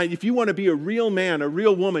defined, if you want to be a real man, a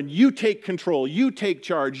real woman, you take control, you take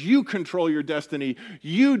charge, you control your destiny,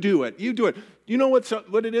 you do it, you do it. You know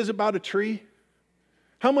what it is about a tree?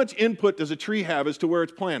 How much input does a tree have as to where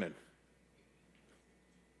it's planted?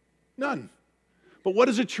 None. But what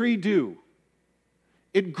does a tree do?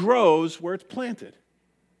 It grows where it's planted.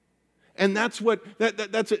 And that's what,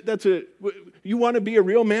 you want to be a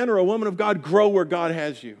real man or a woman of God, grow where God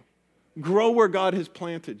has you. Grow where God has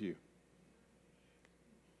planted you.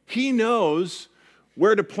 He knows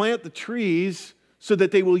where to plant the trees so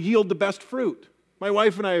that they will yield the best fruit. My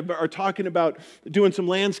wife and I are talking about doing some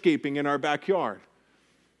landscaping in our backyard.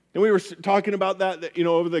 And we were talking about that,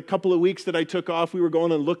 over the couple of weeks that I took off, we were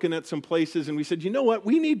going and looking at some places, and we said, you know what,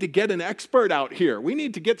 we need to get an expert out here. We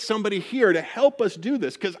need to get somebody here to help us do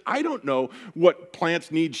this, because I don't know what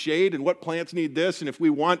plants need shade and what plants need this, and if we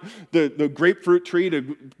want the grapefruit tree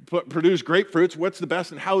to produce grapefruits, what's the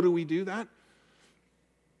best, and how do we do that?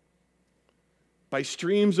 By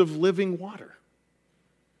streams of living water.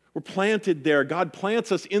 We're planted there. God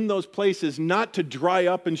plants us in those places not to dry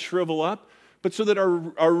up and shrivel up, but so that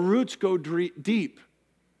our roots go deep.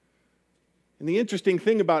 And the interesting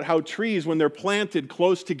thing about how trees, when they're planted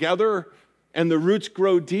close together and the roots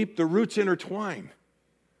grow deep, the roots intertwine.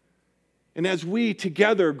 And as we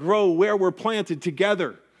together grow where we're planted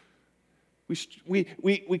together, we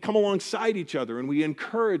come alongside each other and we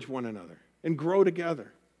encourage one another and grow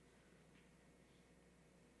together.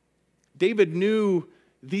 David knew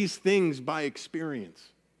these things by experience.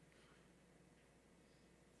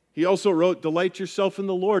 He also wrote, delight yourself in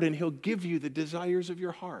the Lord, and he'll give you the desires of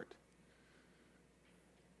your heart.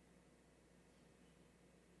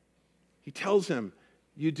 He tells him,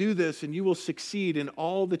 you do this and you will succeed in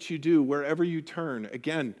all that you do, wherever you turn.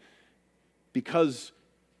 Again, because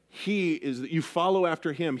you follow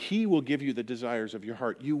after him, he will give you the desires of your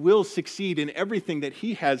heart. You will succeed in everything that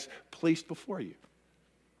he has placed before you.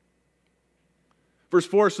 Verse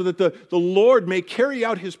 4, so that the Lord may carry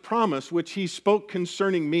out his promise, which he spoke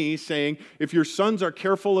concerning me, saying, if your sons are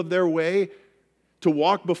careful of their way, to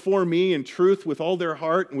walk before me in truth with all their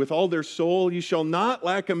heart and with all their soul, you shall not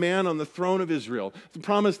lack a man on the throne of Israel. The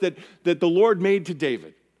promise that the Lord made to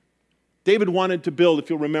David. David wanted to build, if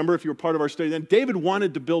you'll remember, if you were part of our study then, David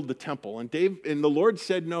wanted to build the temple. And the Lord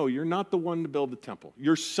said, no, you're not the one to build the temple.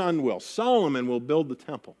 Your son will. Solomon will build the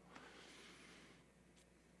temple.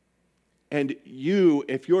 And you,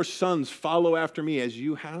 if your sons follow after me as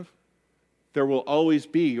you have,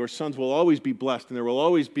 your sons will always be blessed, and there will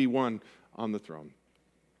always be one on the throne.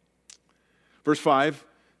 Verse 5,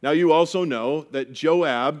 now you also know that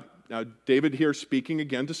Joab, now David here speaking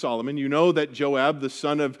again to Solomon, you know that Joab, the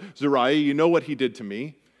son of Zeruiah, you know what he did to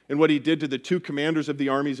me, and what he did to the two commanders of the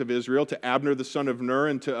armies of Israel, to Abner the son of Ner,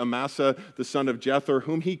 and to Amasa the son of Jether,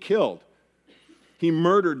 whom he killed. He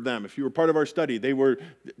murdered them. If you were part of our study,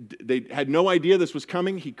 they had no idea this was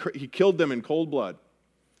coming. He killed them in cold blood.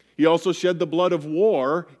 He also shed the blood of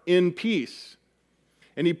war in peace.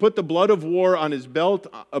 And he put the blood of war on his belt,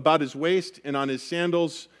 about his waist, and on his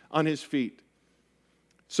sandals on his feet.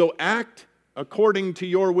 So act according to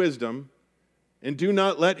your wisdom, and do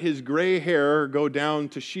not let his gray hair go down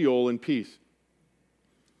to Sheol in peace.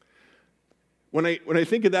 When I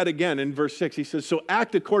think of that again in verse 6, he says, so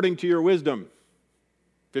act according to your wisdom.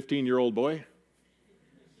 15-year-old boy.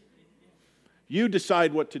 You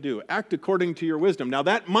decide what to do. Act according to your wisdom. Now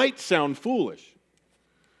that might sound foolish,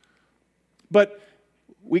 but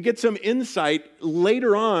we get some insight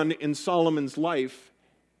later on in Solomon's life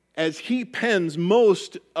as he pens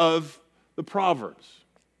most of the Proverbs.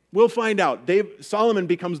 We'll find out. Solomon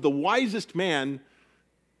becomes the wisest man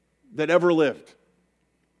that ever lived.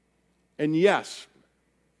 And yes,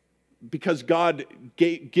 because God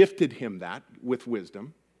gifted him that with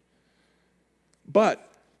wisdom.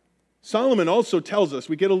 But Solomon also tells us,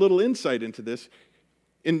 we get a little insight into this,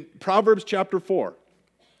 in Proverbs chapter 4.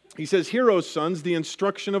 He says, hear, O sons, the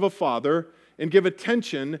instruction of a father, and give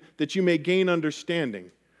attention that you may gain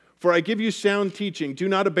understanding. For I give you sound teaching. Do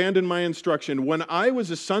not abandon my instruction. When I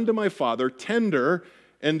was a son to my father, tender,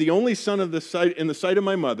 and the only son in the sight of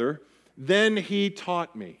my mother, then he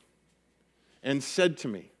taught me and said to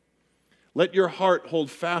me, let your heart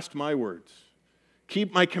hold fast my words.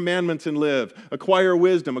 Keep my commandments and live. Acquire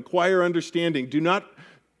wisdom, acquire understanding. Do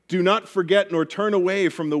not forget nor turn away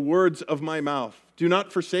from the words of my mouth. Do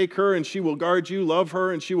not forsake her, and she will guard you. Love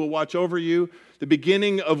her, and she will watch over you. The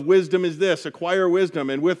beginning of wisdom is this: acquire wisdom,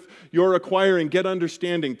 and with your acquiring, get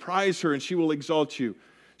understanding. Prize her, and she will exalt you.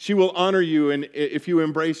 She will honor you, and if you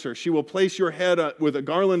embrace her. She will place your head with a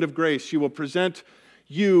garland of grace. She will present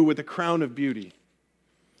you with a crown of beauty.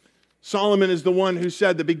 Solomon is the one who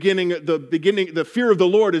said the fear of the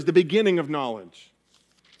Lord is the beginning of knowledge.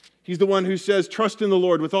 He's the one who says, trust in the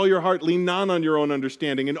Lord with all your heart, lean not on your own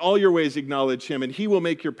understanding. In all your ways acknowledge him, and he will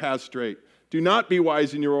make your path straight. Do not be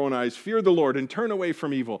wise in your own eyes. Fear the Lord and turn away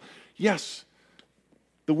from evil. Yes,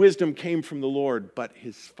 the wisdom came from the Lord, but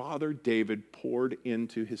his father David poured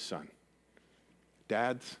into his son.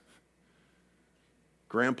 Dads,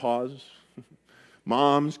 grandpas,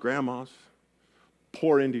 moms, grandmas,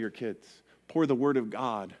 pour into your kids. Pour the word of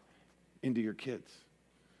God into your kids.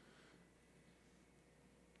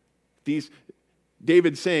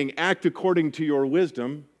 David's saying, act according to your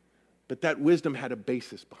wisdom, but that wisdom had a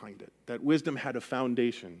basis behind it. That wisdom had a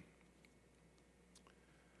foundation.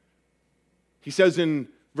 He says in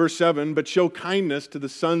verse 7, but show kindness to the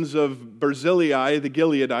sons of Barzillai the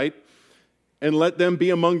Gileadite, and let them be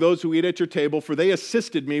among those who eat at your table, for they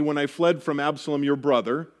assisted me when I fled from Absalom your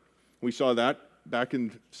brother. We saw that back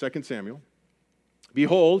in 2 Samuel.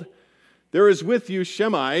 Behold, there is with you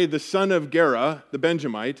Shimei, the son of Gera, the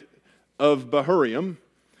Benjamite, of Bahuriam.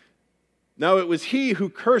 Now it was he who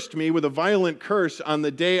cursed me with a violent curse on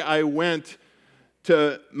the day I went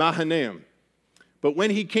to Mahanaim. But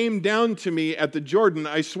when he came down to me at the Jordan,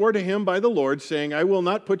 I swore to him by the Lord, saying, I will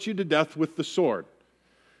not put you to death with the sword.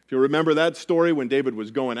 If you remember that story, when David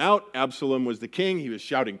was going out, Absalom was the king. He was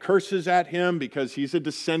shouting curses at him because he's a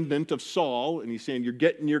descendant of Saul, and he's saying, you're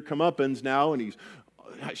getting your comeuppance now, and he's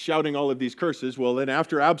shouting all of these curses. Well, then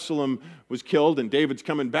after Absalom was killed and David's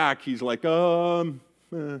coming back, he's like, don't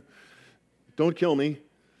kill me.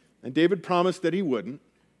 And David promised that he wouldn't.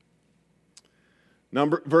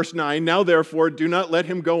 Verse 9, now therefore do not let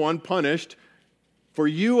him go unpunished, for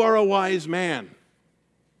you are a wise man.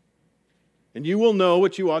 And you will know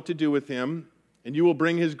what you ought to do with him, and you will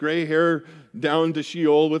bring his gray hair down to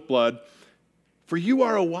Sheol with blood, for you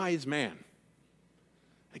are a wise man.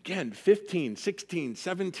 Again, 15, 16,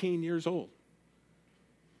 17 years old.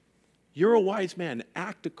 You're a wise man.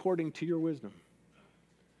 Act according to your wisdom.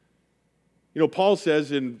 You know, Paul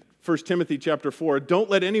says in 1 Timothy chapter 4, don't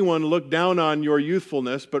let anyone look down on your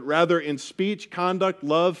youthfulness, but rather in speech, conduct,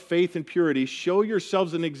 love, faith, and purity, show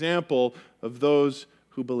yourselves an example of those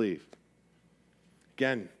who believe.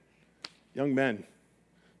 Again, young men,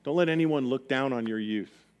 don't let anyone look down on your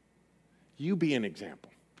youth. You be an example.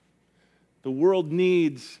 The world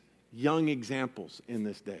needs young examples in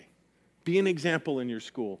this day. Be an example in your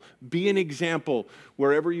school. Be an example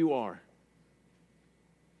wherever you are.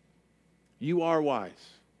 You are wise.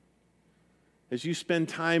 As you spend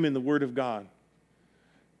time in the Word of God,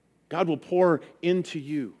 God will pour into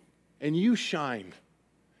you, and you shine.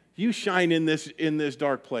 You shine in this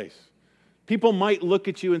dark place. People might look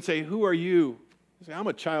at you and say, who are you? You say, I'm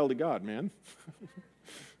a child of God, man.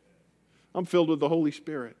 I'm filled with the Holy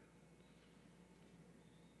Spirit.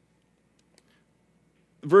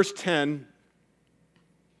 Verse 10,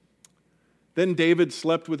 then David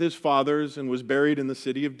slept with his fathers and was buried in the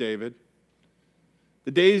city of David.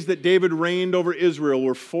 The days that David reigned over Israel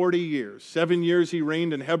were 40 years. 7 years he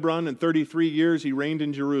reigned in Hebron, and 33 years he reigned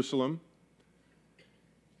in Jerusalem.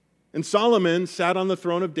 And Solomon sat on the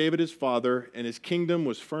throne of David his father, and his kingdom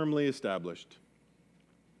was firmly established.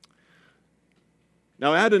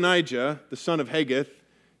 Now Adonijah, the son of Haggith,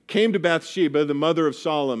 came to Bathsheba, the mother of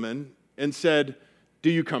Solomon, and said, do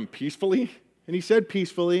you come peacefully? And he said,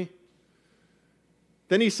 peacefully.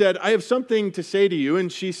 Then he said, I have something to say to you.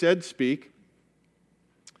 And she said, speak.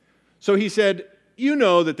 So he said, you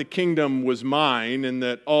know that the kingdom was mine and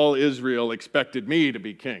that all Israel expected me to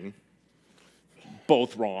be king.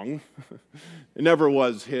 Both wrong. It never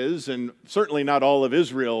was his, and certainly not all of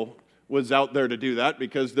Israel was out there to do that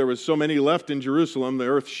because there was so many left in Jerusalem, the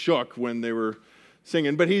earth shook when they were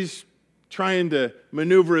singing. But he's trying to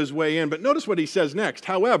maneuver his way in. But notice what he says next.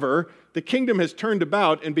 However, the kingdom has turned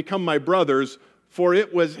about and become my brother's, for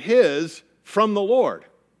it was his from the Lord.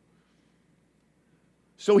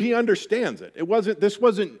 So he understands it. This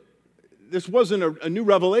wasn't a new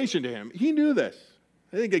revelation to him. He knew this.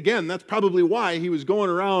 I think, again, that's probably why he was going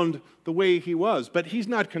around the way he was. But he's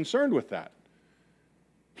not concerned with that.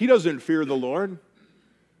 He doesn't fear the Lord.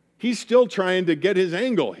 He's still trying to get his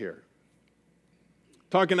angle here.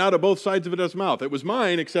 Talking out of both sides of his mouth. It was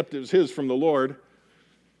mine, except it was his from the Lord.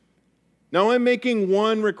 Now I'm making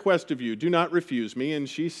one request of you. Do not refuse me. And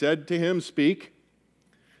she said to him, speak.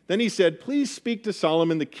 Then he said, please speak to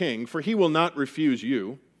Solomon the king, for he will not refuse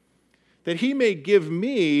you, that he may give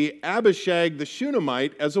me Abishag the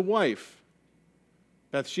Shunammite as a wife.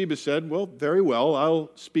 Bathsheba said, well, very well,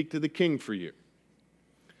 I'll speak to the king for you.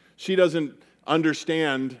 She doesn't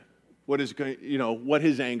understand what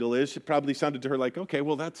his angle is. It probably sounded to her like, okay,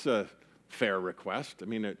 well, that's a fair request. I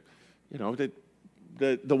mean,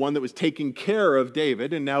 the one that was taking care of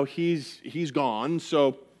David, and now he's gone.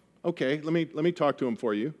 So, okay, let me talk to him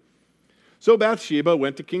for you. So Bathsheba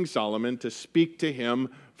went to King Solomon to speak to him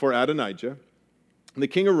for Adonijah. And the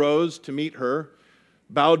king arose to meet her,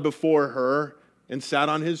 bowed before her, and sat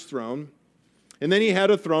on his throne. And then he had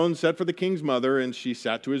a throne set for the king's mother, and she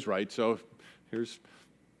sat to his right. So here's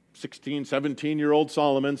 16, 17-year-old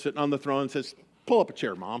Solomon sitting on the throne and says, "Pull up a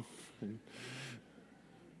chair, Mom."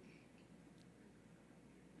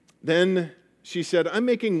 Then she said, "I'm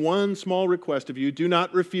making one small request of you. Do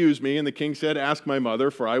not refuse me." And the king said, "Ask my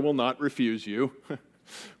mother, for I will not refuse you."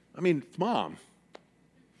 I mean, it's Mom.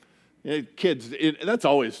 Kids, that's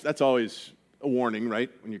always a warning, right?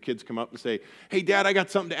 When your kids come up and say, "Hey, Dad, I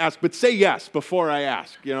got something to ask, but say yes before I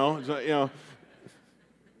ask," So,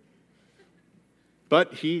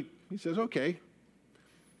 But he says, "Okay."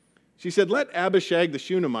 She said, "Let Abishag the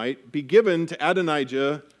Shunammite be given to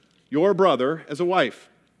Adonijah, your brother, as a wife."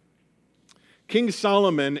 King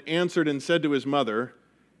Solomon answered and said to his mother,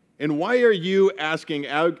 "And why are you asking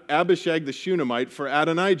Abishag the Shunammite for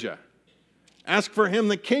Adonijah? Ask for him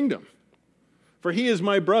the kingdom, for he is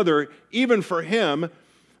my brother, even for him,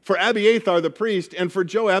 for Abiathar the priest, and for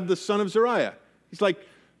Joab the son of Zeruiah." He's like,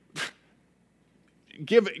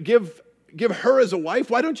 give her as a wife?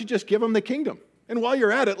 Why don't you just give him the kingdom? And while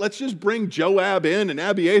you're at it, let's just bring Joab in and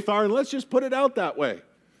Abiathar, and let's just put it out that way. I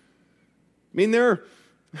mean,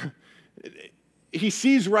 he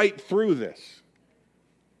sees right through this.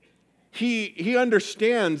 He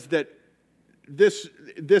understands that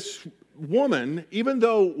this woman, even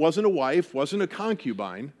though wasn't a wife, wasn't a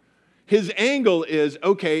concubine, his angle is,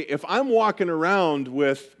 okay, if I'm walking around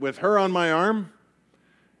with her on my arm,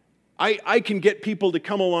 I can get people to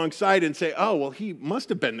come alongside and say, "Oh, well, he must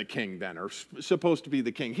have been the king then, or supposed to be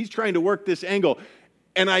the king." He's trying to work this angle.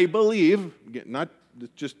 And I believe, not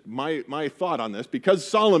just my thought on this, because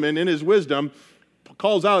Solomon, in his wisdom,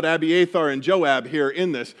 calls out Abiathar and Joab here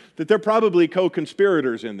in this, that they're probably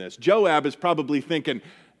co-conspirators in this. Joab is probably thinking,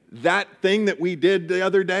 that thing that we did the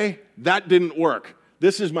other day, that didn't work.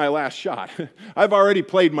 This is my last shot. I've already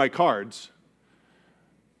played my cards.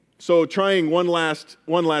 So trying one last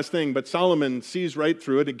thing, but Solomon sees right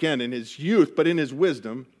through it, again, in his youth, but in his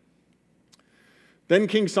wisdom. Then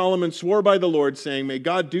King Solomon swore by the Lord, saying, "May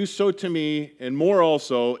God do so to me, and more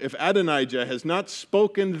also, if Adonijah has not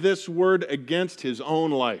spoken this word against his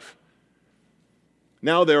own life.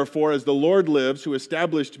 Now, therefore, as the Lord lives, who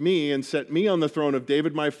established me and set me on the throne of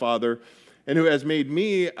David my father, and who has made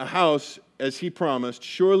me a house as he promised,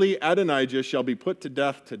 surely Adonijah shall be put to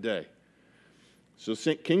death today." So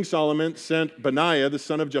King Solomon sent Benaiah, the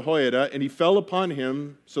son of Jehoiada, and he fell upon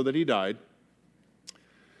him so that he died.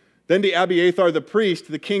 Then to Abiathar the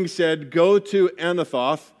priest, the king said, "Go to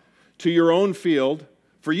Anathoth, to your own field,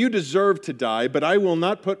 for you deserve to die, but I will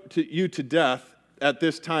not put you to death at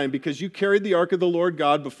this time, because you carried the ark of the Lord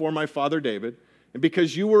God before my father David, and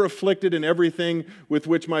because you were afflicted in everything with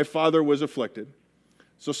which my father was afflicted."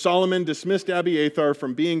 So Solomon dismissed Abiathar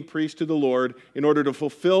from being priest to the Lord in order to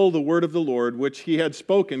fulfill the word of the Lord, which he had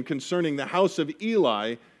spoken concerning the house of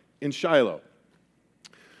Eli in Shiloh.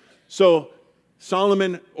 So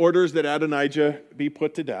Solomon orders that Adonijah be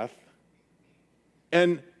put to death.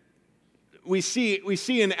 And we see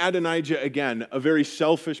in Adonijah, again, a very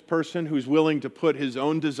selfish person who's willing to put his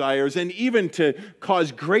own desires and even to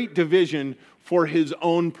cause great division for his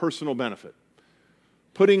own personal benefit.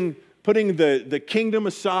 Putting the kingdom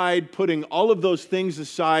aside, putting all of those things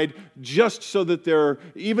aside, just so that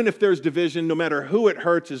even if there's division, no matter who it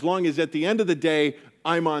hurts, as long as at the end of the day,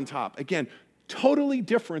 I'm on top. Again, totally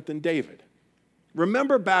different than David.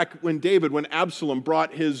 Remember back when Absalom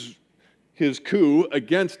brought his coup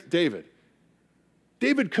against David.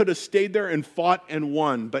 David could have stayed there and fought and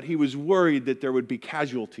won, but he was worried that there would be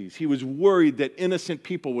casualties. He was worried that innocent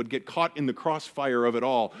people would get caught in the crossfire of it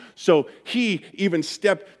all. So he even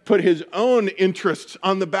put his own interests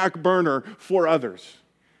on the back burner for others.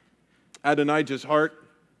 Adonijah's heart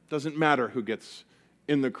doesn't matter who gets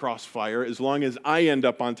in the crossfire, as long as I end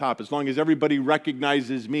up on top, as long as everybody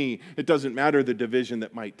recognizes me, it doesn't matter the division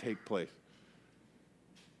that might take place.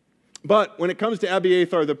 But when it comes to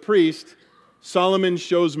Abiathar the priest, Solomon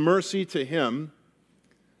shows mercy to him,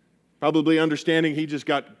 probably understanding he just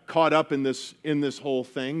got caught up in this whole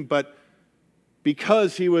thing, but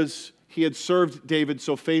because he had served David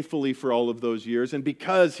so faithfully for all of those years, and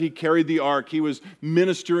because he carried the ark, he was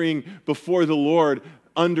ministering before the Lord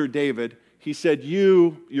under David, he said,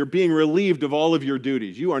 you're being relieved of all of your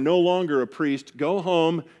duties. You are no longer a priest. Go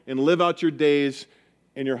home and live out your days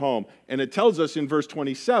in your home. And it tells us in verse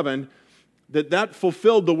 27 that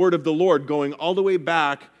fulfilled the word of the Lord, going all the way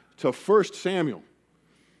back to 1 Samuel,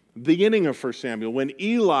 beginning of 1 Samuel, when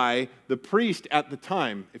Eli, the priest at the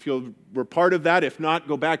time, if you were part of that, if not,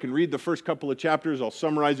 go back and read the first couple of chapters. I'll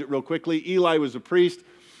summarize it real quickly. Eli was a priest.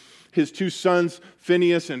 His two sons,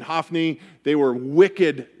 Phinehas and Hophni, they were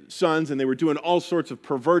wicked sons, and they were doing all sorts of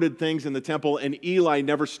perverted things in the temple, and Eli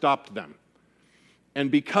never stopped them.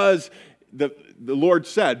 And because the Lord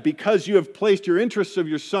said, because you have placed your interests of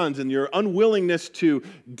your sons and your unwillingness to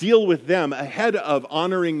deal with them ahead of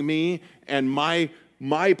honoring me and my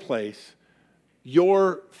place,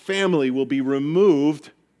 your family will be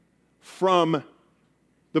removed from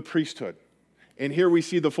the priesthood. And here we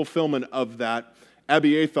see the fulfillment of that,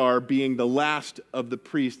 Abiathar being the last of the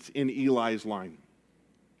priests in Eli's line.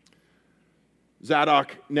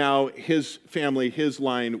 Zadok, now his family, his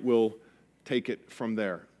line will take it from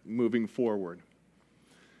there, moving forward.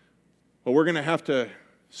 Well, we're going to have to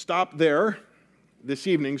stop there this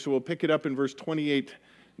evening, so we'll pick it up in verse 28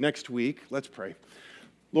 next week. Let's pray.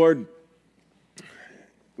 Lord,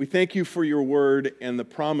 we thank you for your word and the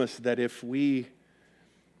promise that if we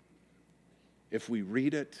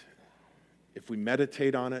read it, if we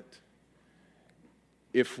meditate on it,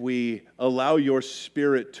 if we allow your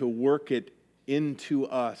Spirit to work it into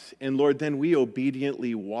us, and Lord, then we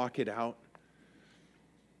obediently walk it out.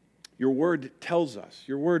 Your word tells us,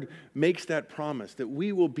 your word makes that promise that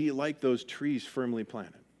we will be like those trees firmly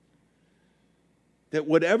planted. That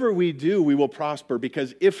whatever we do, we will prosper,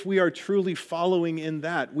 because if we are truly following in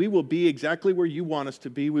that, we will be exactly where you want us to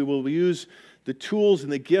be. We will use the tools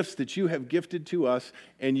and the gifts that you have gifted to us,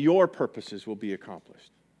 and your purposes will be accomplished.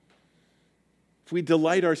 If we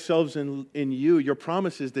delight ourselves in you, your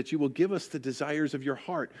promise is that you will give us the desires of your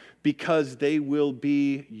heart, because they will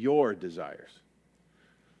be your desires.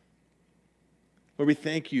 Lord, we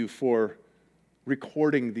thank you for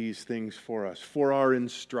recording these things for us, for our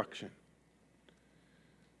instruction.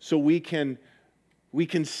 So we can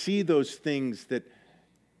see those things,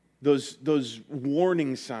 those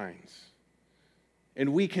warning signs,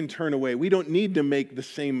 and we can turn away. We don't need to make the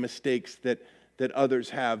same mistakes that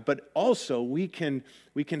others have, but also we can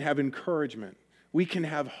have encouragement. We can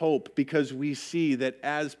have hope, because we see that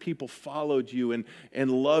as people followed you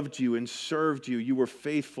and loved you and served you, you were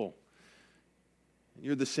faithful.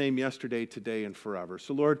 You're the same yesterday, today, and forever.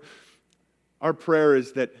 So Lord, our prayer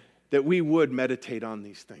is that we would meditate on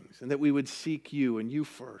these things, and that we would seek you, and you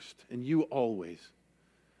first, and you always.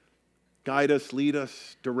 Guide us, lead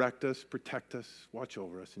us, direct us, protect us, watch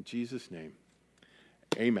over us. In Jesus' name,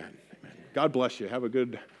 amen. Amen. God bless you. Have a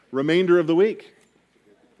good remainder of the week.